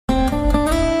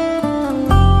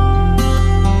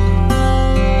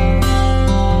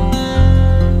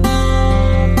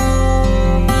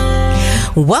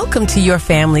Welcome to Your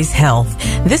Family's Health.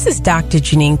 This is Dr.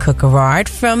 Jeanine Cook-Garard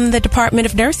from the Department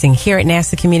of Nursing here at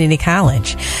Nassau Community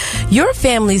College. Your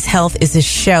Family's Health is a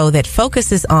show that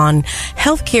focuses on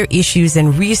healthcare issues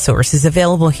and resources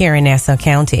available here in Nassau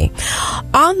County.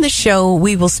 On the show,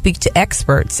 we will speak to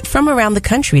experts from around the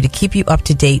country to keep you up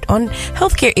to date on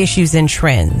healthcare issues and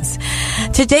trends.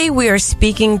 Today, we are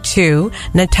speaking to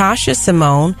Natasha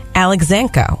Simone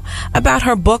Alexenko about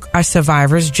her book, A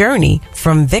Survivor's Journey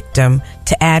from Victim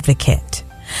to Advocate.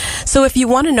 So if you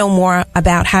want to know more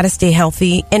about how to stay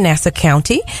healthy in Nassau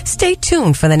County, stay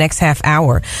tuned for the next half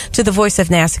hour to the Voice of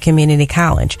Nassau Community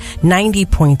College,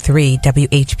 90.3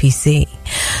 WHPC.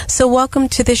 So welcome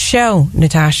to the show,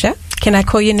 Natasha. Can I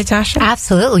call you Natasha?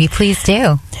 Absolutely, please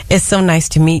do. It's so nice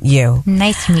to meet you.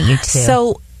 Nice to meet you too.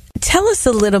 So tell us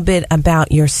a little bit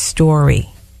about your story.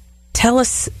 Tell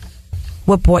us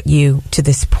what brought you to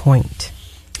this point.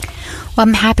 Well,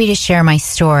 I'm happy to share my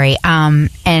story,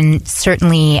 and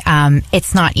certainly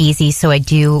it's not easy, so I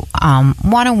do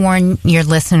want to warn your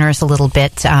listeners a little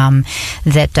bit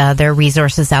that there are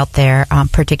resources out there,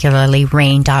 particularly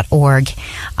RAIN.org,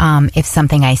 if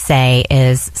something I say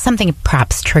is something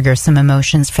perhaps triggers some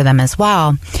emotions for them as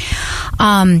well.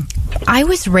 I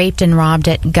was raped and robbed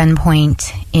at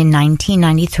gunpoint in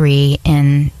 1993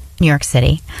 in New York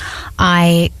City.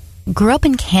 I grew up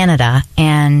in Canada,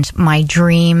 and my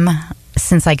dream,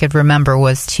 since I could remember,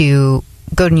 was to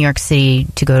go to New York City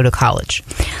to go to college.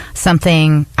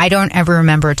 Something I don't ever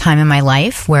remember a time in my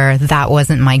life where that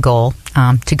wasn't my goal,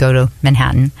 to go to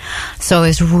Manhattan. So I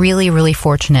was really, really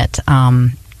fortunate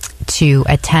to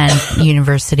attend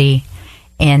university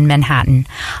in Manhattan.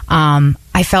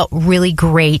 I felt really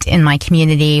great in my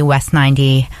community, West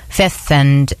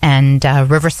 95th and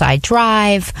Riverside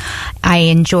Drive. I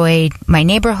enjoyed my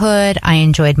neighborhood. I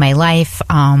enjoyed my life.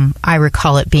 I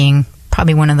recall it being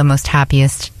probably one of the most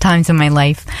happiest times in my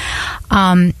life.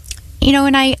 And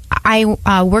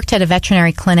I worked at a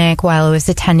veterinary clinic while I was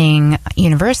attending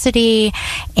university,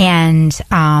 and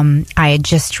I had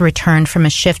just returned from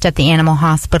a shift at the animal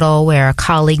hospital where a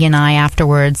colleague and I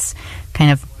afterwards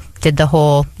kind of did the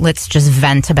whole let's just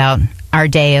vent about our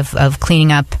day of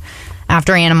cleaning up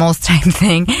after animals type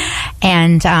thing.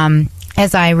 And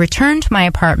as I returned to my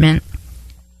apartment,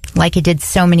 like I did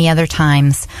so many other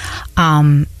times,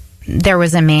 there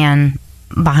was a man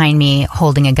behind me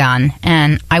holding a gun.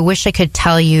 And I wish I could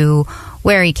tell you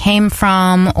where he came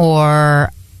from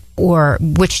or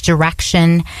which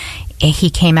direction he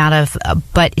came out of,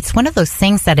 but it's one of those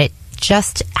things that it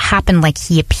just happened like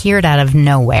he appeared out of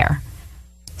nowhere.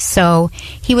 So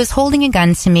he was holding a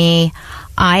gun to me.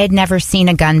 I had never seen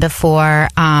a gun before.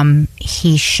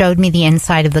 He showed me the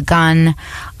inside of the gun.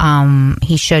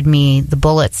 He showed me the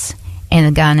bullets in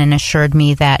the gun and assured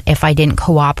me that if I didn't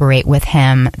cooperate with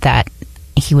him, that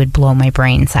he would blow my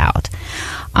brains out.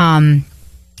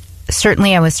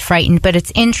 Certainly I was frightened, but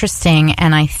it's interesting,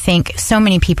 and I think so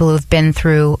many people who've been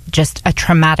through just a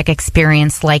traumatic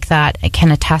experience like that can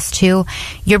attest to,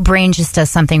 your brain just does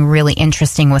something really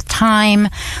interesting with time.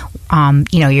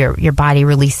 Your body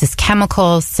releases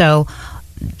chemicals, so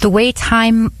the way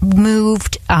time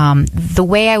moved, the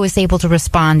way I was able to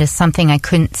respond is something I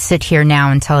couldn't sit here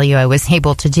now and tell you I was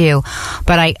able to do,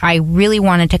 but I really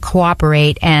wanted to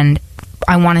cooperate, and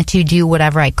I wanted to do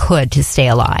whatever I could to stay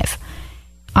alive.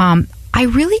 I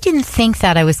really didn't think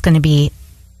that I was going to be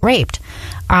raped.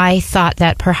 I thought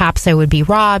that perhaps I would be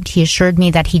robbed. He assured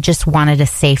me that he just wanted a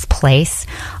safe place,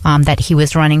 that he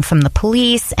was running from the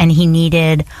police and he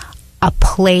needed a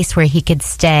place where he could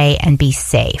stay and be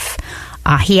safe.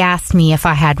 He asked me if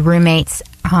I had roommates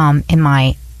in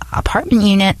my apartment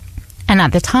unit, and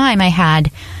at the time I had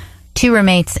 2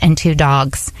 roommates and 2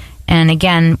 dogs. And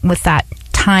again, with that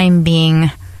time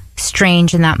being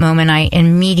strange in that moment, I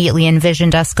immediately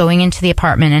envisioned us going into the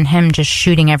apartment and him just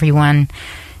shooting everyone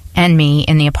and me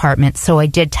in the apartment. So I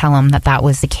did tell him that that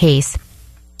was the case.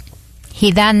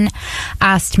 He then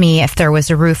asked me if there was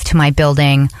a roof to my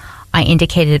building. I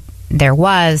indicated there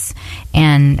was,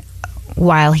 and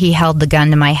while he held the gun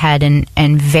to my head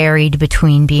and varied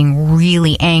between being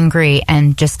really angry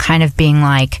and just kind of being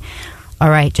like, all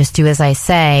right, just do as I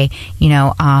say,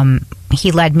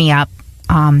 he led me up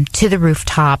to the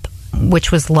rooftop,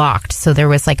 which was locked. So there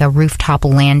was like a rooftop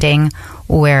landing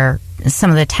where some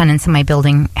of the tenants in my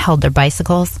building held their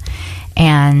bicycles.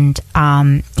 And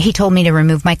he told me to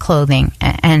remove my clothing.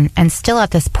 And still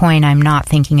at this point, I'm not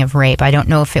thinking of rape. I don't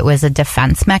know if it was a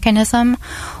defense mechanism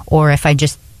or if I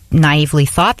just naively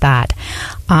thought that.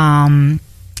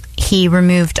 He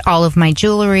removed all of my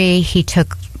jewelry. He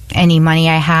took any money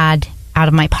I had out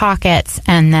of my pockets,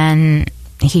 and then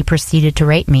he proceeded to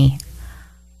rape me.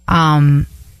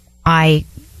 I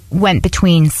went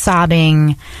between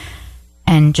sobbing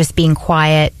and just being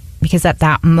quiet, because at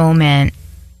that moment,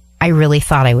 I really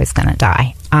thought I was going to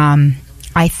die.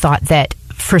 I thought that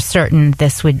for certain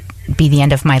this would be the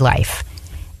end of my life.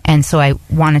 And so I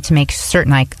wanted to make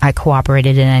certain I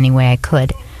cooperated in any way I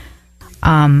could.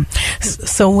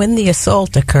 So when the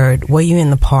assault occurred, were you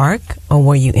in the park or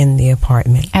were you in the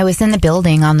apartment? I was in the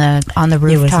building on the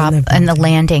rooftop and the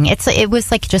landing. It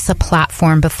was like just a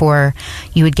platform before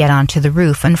you would get onto the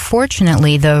roof.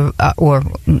 Unfortunately,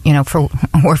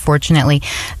 fortunately,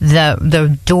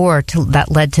 the door that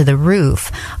led to the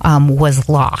roof was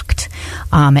locked.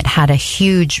 It had a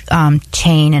huge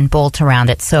chain and bolt around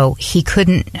it, so he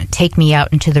couldn't take me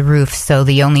out into the roof. So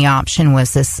the only option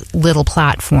was this little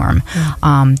platform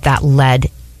that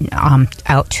led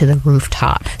out to the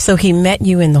rooftop. So he met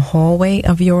you in the hallway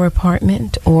of your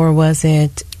apartment, or was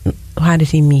it? How did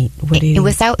he meet? It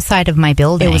was outside of my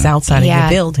building. It was outside of your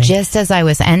building. Just as I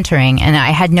was entering, and I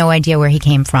had no idea where he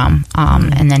came from.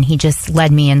 And then he just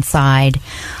led me inside,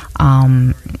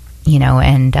 and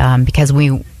because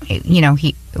we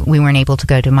weren't able to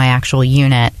go to my actual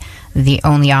unit, the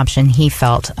only option he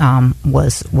felt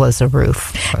was a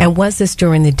roof. And was this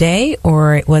during the day,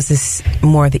 or was this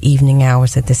more the evening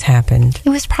hours that this happened? It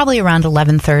was probably around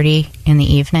 11:30 in the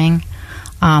evening.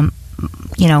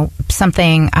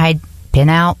 Something I'd been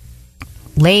out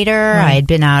later, right. I had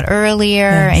been out earlier.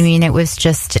 Yes. I mean, it was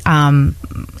just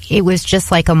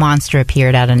like a monster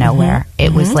appeared out of nowhere.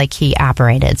 It was like he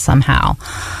apparated somehow.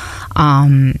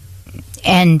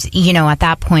 And, at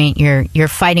that point, you're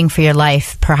fighting for your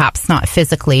life, perhaps not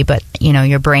physically, but,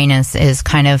 your brain is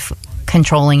kind of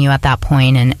controlling you at that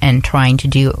point and trying to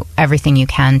do everything you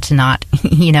can to not,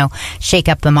 shake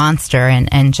up the monster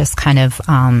and just kind of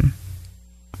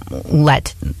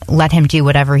let him do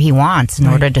whatever he wants in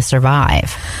order to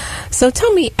survive. So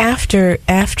tell me, after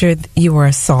you were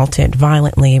assaulted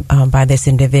violently by this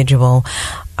individual,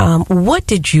 what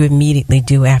did you immediately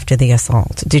do after the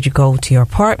assault? Did you go to your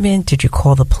apartment? Did you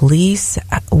call the police?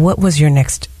 What was your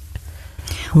next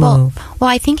move? Well,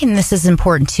 I think, and this is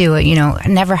important too,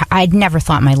 I'd never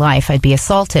thought in my life I'd be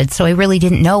assaulted, so I really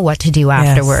didn't know what to do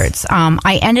afterwards. Yes.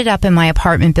 I ended up in my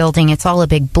apartment building. It's all a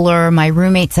big blur. My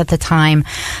roommates at the time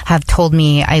have told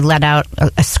me I let out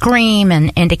a scream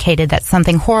and indicated that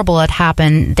something horrible had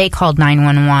happened. They called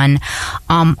 911.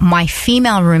 My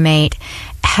female roommate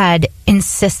had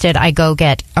insisted I go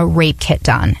get a rape kit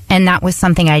done. And that was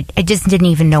something I just didn't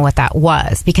even know what that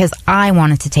was, because I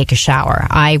wanted to take a shower.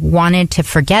 I wanted to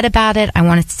forget about it. I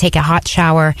wanted to take a hot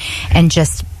shower and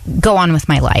just go on with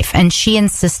my life. And she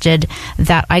insisted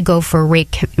that I go for a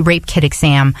rape kit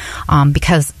exam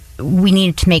because we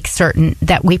needed to make certain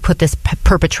that we put this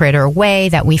perpetrator away,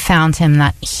 that we found him,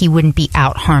 that he wouldn't be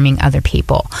out harming other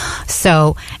people.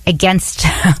 So against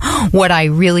what I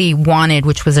really wanted,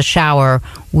 which was a shower,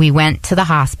 we went to the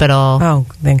hospital. Oh,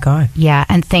 thank God. Yeah,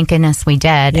 and thank goodness we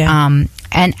did. Yeah.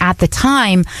 And at the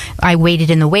time, I waited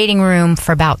in the waiting room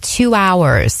for about 2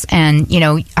 hours. And,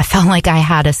 I felt like I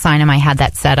had a sign on my head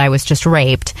that said I was just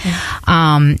raped.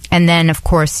 And then, of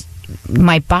course,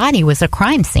 my body was a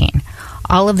crime scene.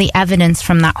 All of the evidence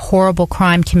from that horrible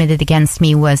crime committed against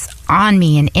me was on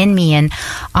me and in me. And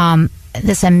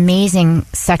this amazing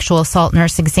sexual assault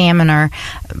nurse examiner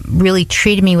really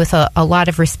treated me with a lot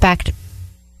of respect.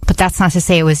 But that's not to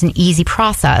say it was an easy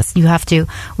process. You have to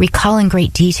recall in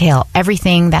great detail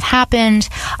everything that happened.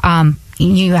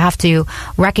 You have to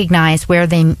recognize where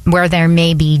there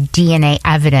may be DNA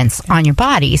evidence on your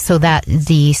body, so that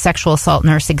the sexual assault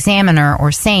nurse examiner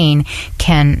or SANE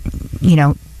can,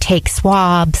 take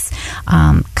swabs,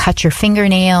 cut your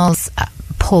fingernails,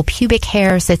 pull pubic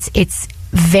hairs. It's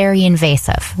very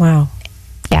invasive. Wow.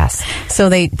 Yes. So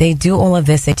they do all of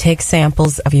this. They take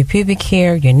samples of your pubic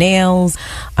hair, your nails.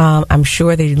 I'm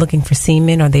sure they're looking for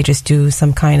semen, or they just do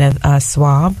some kind of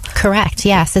swab. Correct.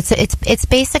 Yes. It's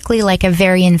basically like a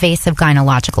very invasive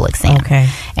gynecological exam. Okay.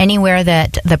 Anywhere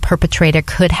that the perpetrator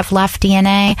could have left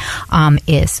DNA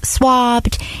is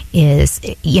swabbed.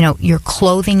 Your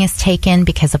clothing is taken,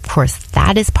 because of course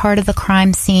that is part of the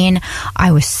crime scene.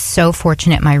 I was so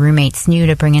fortunate. My roommates knew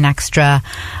to bring an extra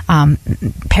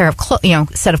pair of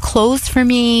set of clothes for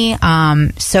me.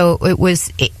 So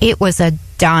it was a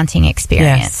daunting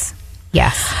experience.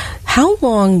 Yes. How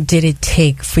long did it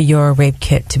take for your rape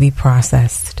kit to be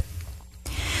processed?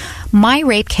 My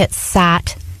rape kit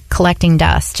sat collecting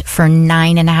dust for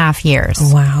 9.5 years.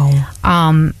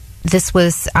 Wow. This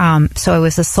was, so I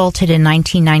was assaulted in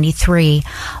 1993.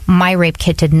 My rape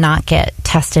kit did not get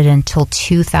tested until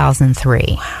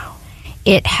 2003. Wow.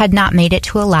 It had not made it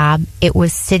to a lab. It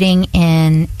was sitting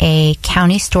in a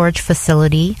county storage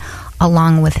facility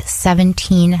along with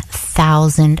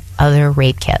 17,000 other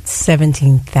rape kits.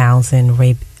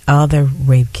 17,000 other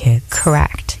rape kits.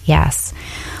 Correct, yes.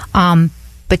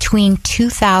 Between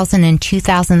 2000 and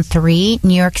 2003,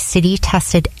 New York City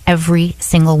tested every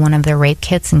single one of their rape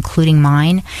kits, including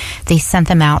mine. They sent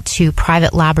them out to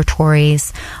private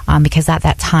laboratories because at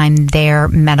that time their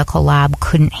medical lab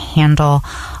couldn't handle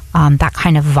that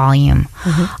kind of volume.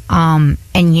 Mm-hmm.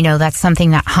 And, you know, that's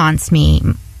something that haunts me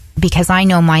because I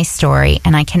know my story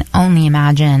and I can only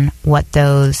imagine what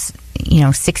those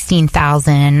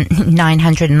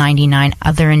 16,999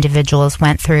 other individuals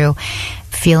went through,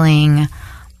 feeling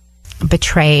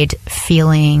betrayed,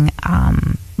 feeling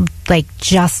like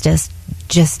justice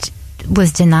just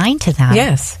was denied to them.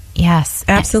 Yes,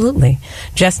 absolutely.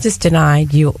 Justice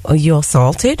denied. You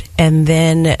assaulted, and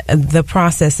then the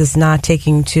process is not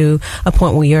taking to a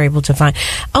point where you're able to find.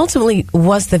 Ultimately,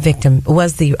 was the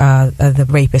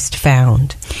rapist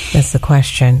found? That's the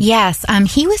question. Yes,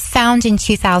 he was found in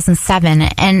 2007,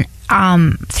 and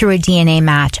through a DNA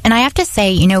match. And I have to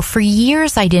say, you know, for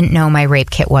years I didn't know my rape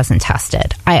kit wasn't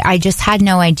tested. I just had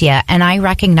no idea, and I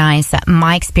recognize that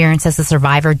my experience as a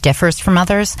survivor differs from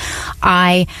others.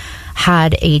 I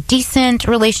had a decent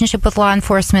relationship with law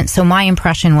enforcement, so my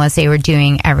impression was they were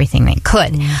doing everything they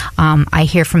could. I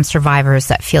hear from survivors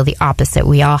that feel the opposite.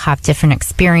 We all have different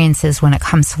experiences when it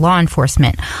comes to law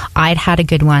enforcement. I'd had a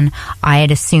good one. I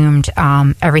had assumed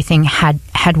everything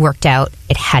had worked out.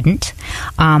 It hadn't.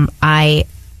 I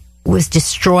was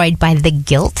destroyed by the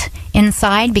guilt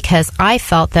inside because I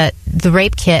felt that the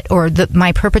rape kit or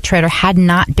my perpetrator had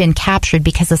not been captured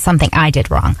because of something I did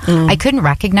wrong. I couldn't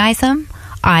recognize him.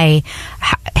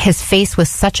 His face was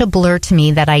such a blur to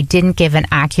me that I didn't give an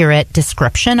accurate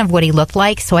description of what he looked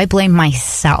like, so I blamed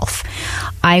myself.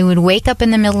 I would wake up in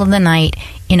the middle of the night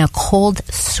in a cold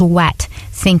sweat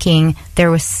thinking there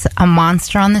was a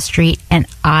monster on the street and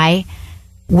I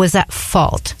was at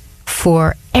fault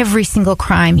for every single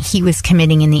crime he was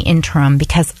committing in the interim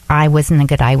because I wasn't a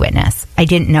good eyewitness. I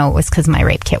didn't know it was because my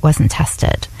rape kit wasn't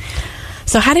tested.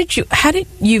 So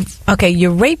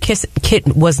your rape kit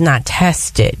was not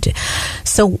tested.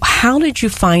 So how did you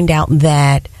find out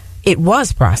that it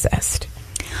was processed?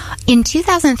 In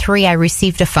 2003, I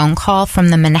received a phone call from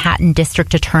the Manhattan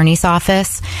District Attorney's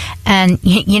Office. And,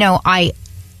 you know, I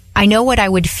know what I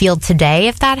would feel today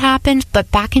if that happened. But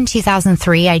back in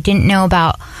 2003, I didn't know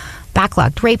about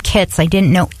backlogged rape kits. I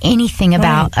didn't know anything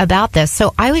about this.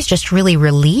 So I was just really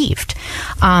relieved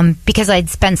because I'd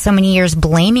spent so many years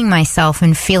blaming myself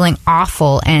and feeling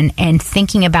awful and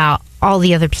thinking about all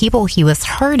the other people he was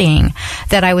hurting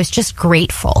that I was just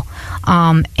grateful.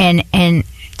 And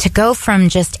to go from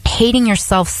just hating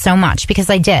yourself so much, because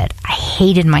I did. I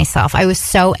hated myself. I was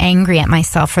so angry at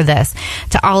myself for this,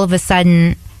 to all of a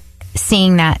sudden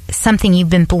seeing that something you've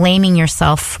been blaming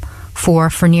yourself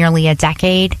for nearly a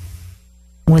decade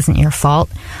wasn't your fault.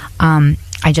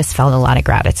 I just felt a lot of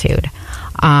gratitude.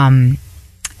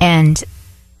 And,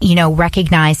 you know,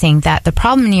 recognizing that the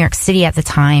problem in New York City at the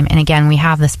time, and again, we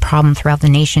have this problem throughout the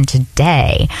nation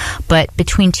today, but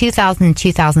between 2000 and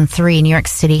 2003, New York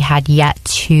City had yet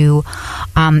to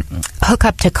hook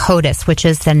up to CODIS, which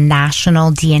is the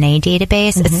national DNA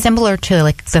database. Mm-hmm. It's similar to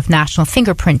like the national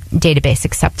fingerprint database,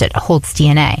 except it holds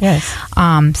DNA.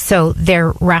 Yes. So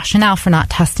their rationale for not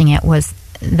testing it was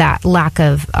that lack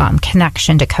of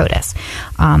connection to CODIS.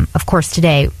 Of course,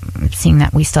 today, seeing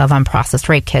that we still have unprocessed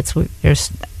rape kits, there's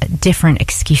different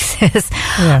excuses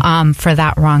for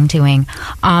that wrongdoing.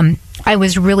 I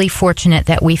was really fortunate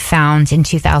that we found in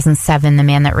 2007 the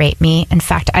man that raped me. In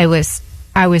fact, I was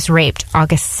raped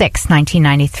August 6,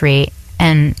 1993,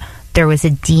 and there was a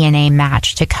DNA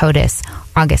match to CODIS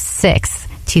August 6th,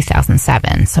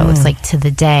 2007. So it was like to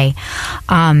the day.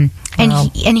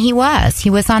 And he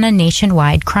was on a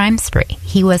nationwide crime spree.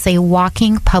 He was a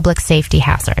walking public safety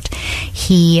hazard.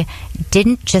 He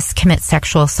didn't just commit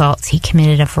sexual assaults. He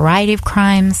committed a variety of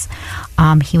crimes.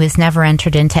 He was never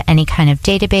entered into any kind of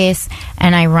database.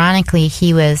 And ironically,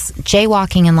 he was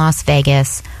jaywalking in Las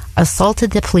Vegas,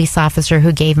 assaulted the police officer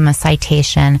who gave him a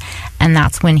citation, and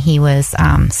that's when he was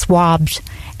swabbed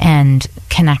and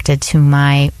connected to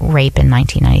my rape in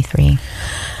 1993.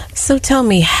 So tell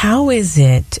me, how is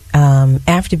it,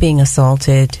 after being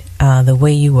assaulted the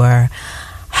way you were,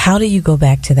 how do you go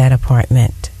back to that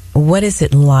apartment? What is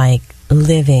it like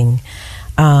living,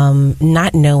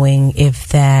 not knowing if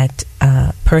that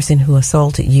person who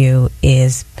assaulted you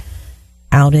is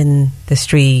out in the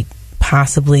street,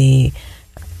 possibly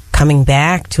coming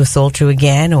back to assault you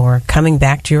again or coming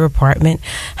back to your apartment?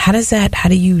 How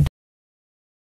do you